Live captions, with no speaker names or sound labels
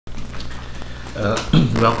Uh,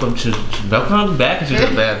 welcome back to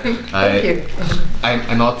Japan. Thank you.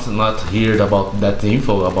 I not heard about that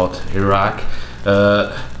info about Iraq,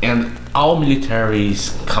 and all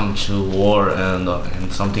militaries come to war and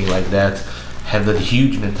something like that have a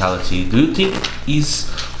huge mentality. Do you think is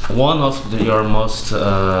one of your most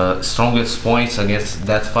strongest points against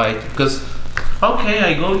that fight? Because okay,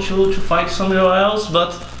 I go to fight somewhere else,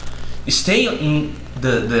 but stay in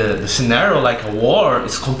the scenario like a war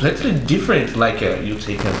is completely different. Like you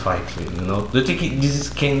take a fight, you know. Do you think this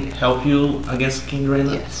can help you against King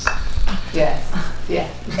Reina? Yes. Yes. Yeah.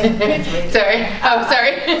 Sorry. Oh,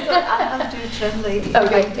 sorry. I have to translate.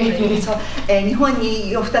 Okay. そう日本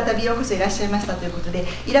に再びようこそいらっしゃいましたということで、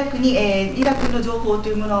イラクの情報と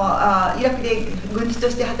いうものをイラクで軍人と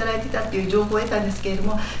して働いてたという情報を得たんですけれど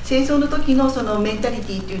も、戦争の時のそのメンタリ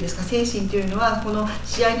ティというんですか、精神というのはこの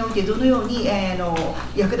試合においてどのように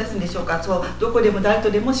役立つんでしょうか。そうどこでも誰と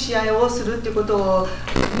でも試合をするということ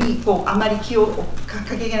にあまり気を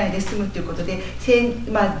かけないで済むということで、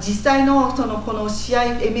実際のこの試合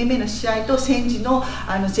MMA の試合と戦時の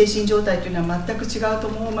精神状態というのは全く違うと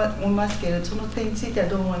思いますけれど、その点については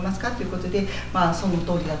どう思いますかということで、その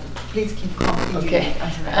通りだと。Please keep continue. Okay.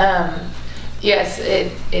 Yes,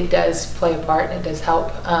 it does play a part and it does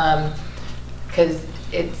help because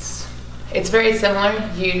it's very similar.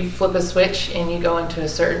 You flip a switch and you go into a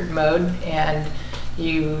certain mode and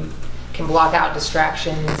you can block out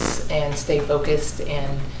distractions and stay focused,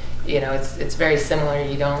 and you know it's very similar.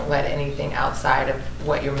 You don't let anything outside of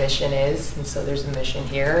what your mission is, and so there's a mission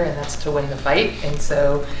here, and that's to win the fight. And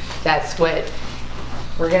so that's what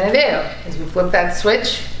we're gonna do is we flip that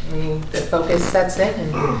switch, the focus sets in,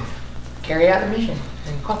 and carry out the mission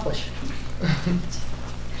and accomplish.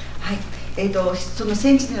 はい。その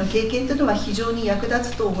戦地での経験というのは非常に役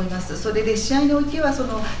立つと思います。それで試合においてはそ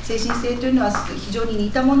の精神性というのは非常に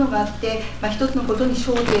似たものがあって、一つのことに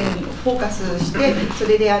焦点フォーカスして、そ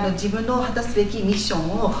れで自分の果たすべきミッション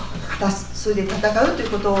を果たす、それで戦うという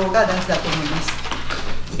ことが大事だと思います。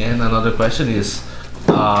And another question is,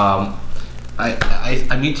 I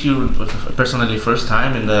meet you personally first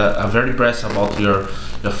time, and I'm very impressed about your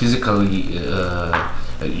physically.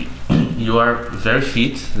 You are very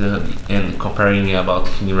fit, and comparing about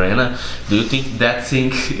King Reina, do you think that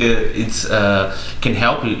thing can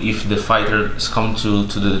help you if the fighters come to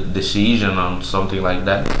the decision or something like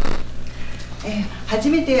that? 初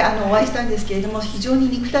めてお会いしたんですけれども、非常に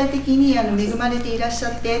肉体的に恵まれていらっし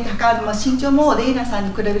ゃって、身長もレイナさん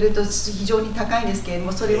に比べると非常に高いんですけれど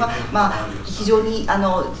も、それは非常に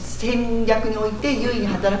戦略において優位に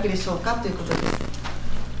働くでしょうかということです。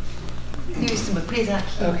Please.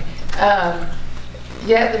 Okay.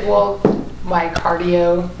 Yeah, well, my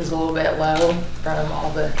cardio is a little bit low from all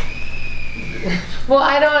the. Well,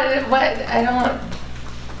 I don't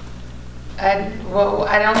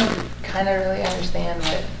kind of really understand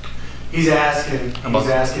what. He's asking.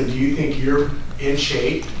 Do you think you're in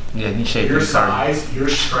shape? Yeah, in shape. Your size, your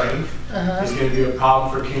strength is going to be a problem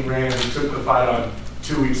for King Reina, who took the fight on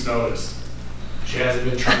 2 weeks' notice. She hasn't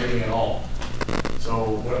been training at all.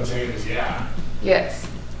 So what I'm saying is, yeah. Yes.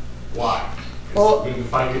 Why? Well, when the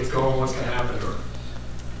fight gets going, what's going to happen to her?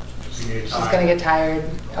 She's going to get tired.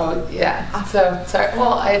 Oh, yeah. So, sorry.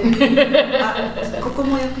 Well, ここ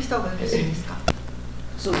も訳した方がよろしいですか。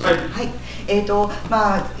はい。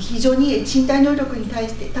非常に身体能力に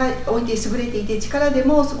おいて優れていて、力で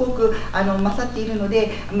もすごく勝っているの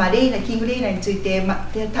で、キングレイナについて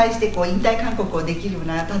対して引退勧告をできるよう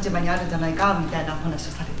な立場にあるんじゃないかみたいなお話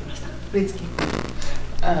をされていました。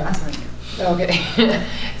Okay.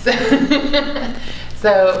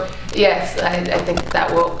 So yes, I think that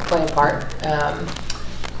will play a part.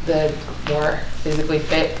 The more physically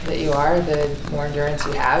fit that you are, the more endurance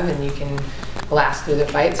you have, and you can last through the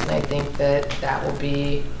fights. And I think that will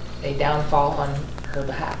be a downfall on her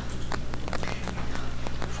behalf.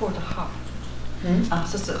 For the half.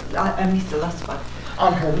 I missed the last part.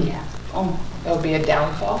 On her behalf. That will be a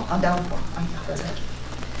downfall. A downfall.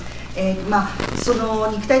 その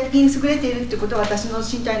肉体的に優れているということは私の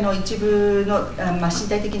身体の一部の、身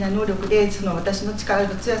体的な能力でその私の力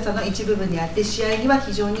の強さの一部分であって試合には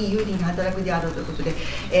非常に有利に働くであろうということで、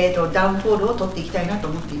ダウンフォールを取っていきたいなと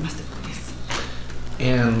思っていますということです。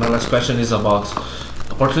And my last question is about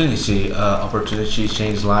opportunity. Opportunity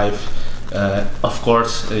change life. Of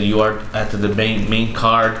course, you are at the main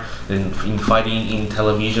card in fighting in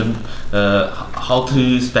television. How to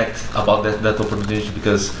expect about that opportunity?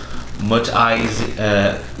 Because much eyes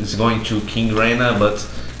is going to King Reina, but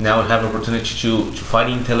now we have opportunity to fight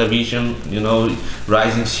in television. You know,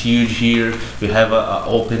 Rizin is huge here. We have a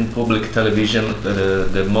open public television,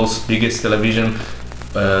 the most biggest television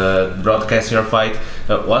broadcast your fight.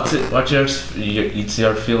 What's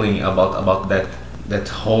your feeling about that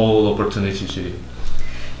whole opportunity to you?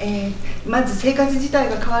 まず生活自体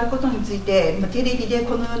が変わることについて、テレビで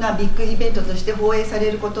このようなビッグイベントとして放映され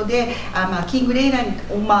ることで、キングレイナーに、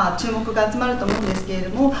注目が集まると思うんですけれど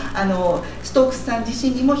も、ストークスさん自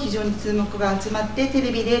身にも非常に注目が集まって、テ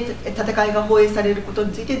レビで戦いが放映されること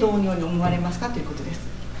についてどのように思われますかということです。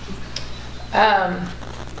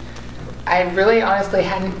I really honestly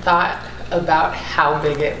hadn't thought about how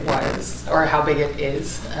big it was or how big it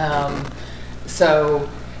is.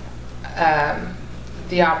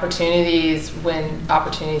 The opportunities, when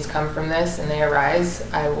opportunities come from this and they arise,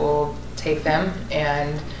 I will take them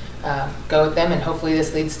and go with them, and hopefully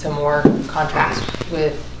this leads to more contracts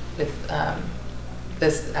with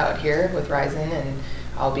this out here with Rizin, and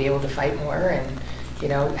I'll be able to fight more and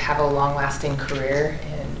have a long-lasting career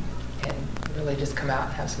and really just come out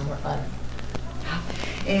and have some more fun.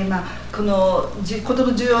 このこと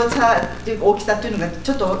の重要さという大きさというのが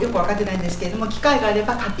ちょっとよく分かってないんですけれども、機会があれ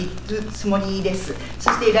ば勝っていくつもりです。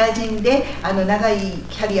そしてライジンで長い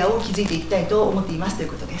キャリアを築いていきたいと思っていますという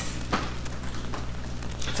ことです。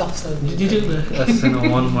Did you ask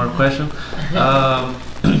one more question?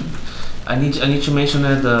 I need to mention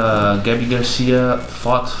that Gabby Garcia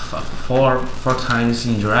fought four times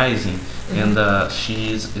in Rizin, and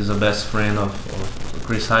she is a best friend of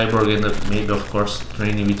Chris Cyborg, and maybe of course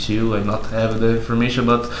training with you. I not have the information,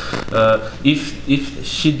 but if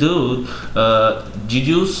she did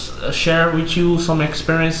you share with you some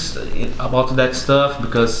experience about that stuff,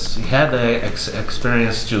 because she had the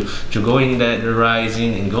experience to go in the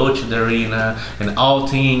Rizin and go to the arena and all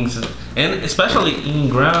things, and especially in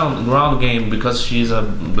ground game, because she's a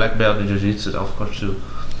black belt in Jiu-Jitsu, of course too.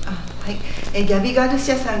 はい、ギャビ・ガル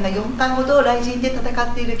シアさんが4回ほどライジンで戦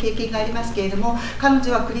っている経験がありますけれども、彼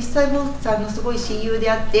女はクリス・サイボーグさんのすごい親友で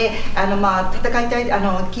あって、戦いたい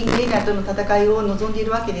キング・レイナーとの戦いを望んでい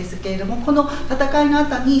るわけですけれども、この戦いの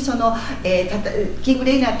後にキング・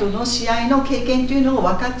レイナーとの試合の経験というのを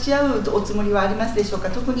分かち合うおつもりはありますでしょうか。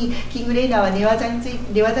特にキング・レイナーは寝技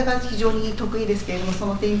が非常に得意ですけれども、そ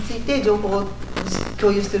の点について情報を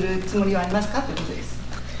共有するつもりはありますかということです。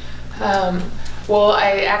Well,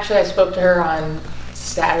 I spoke to her on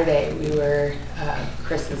Saturday. We were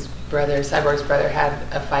Chris's brother, Cyborg's brother, had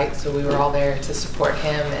a fight, so we were all there to support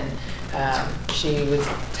him, and she was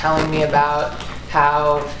telling me about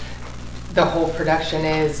how the whole production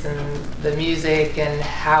is and the music and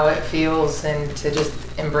how it feels, and to just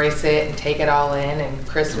embrace it and take it all in. And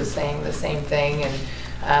Chris was saying the same thing, and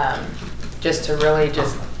just to really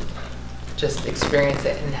just experience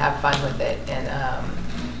it and have fun with it, and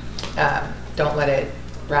don't let it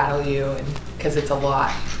rattle you, and because it's a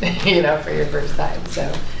lot, for your first time.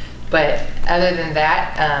 So, but other than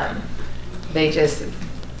that,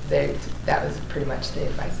 that was pretty much the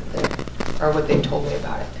advice or what they told me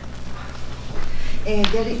about it.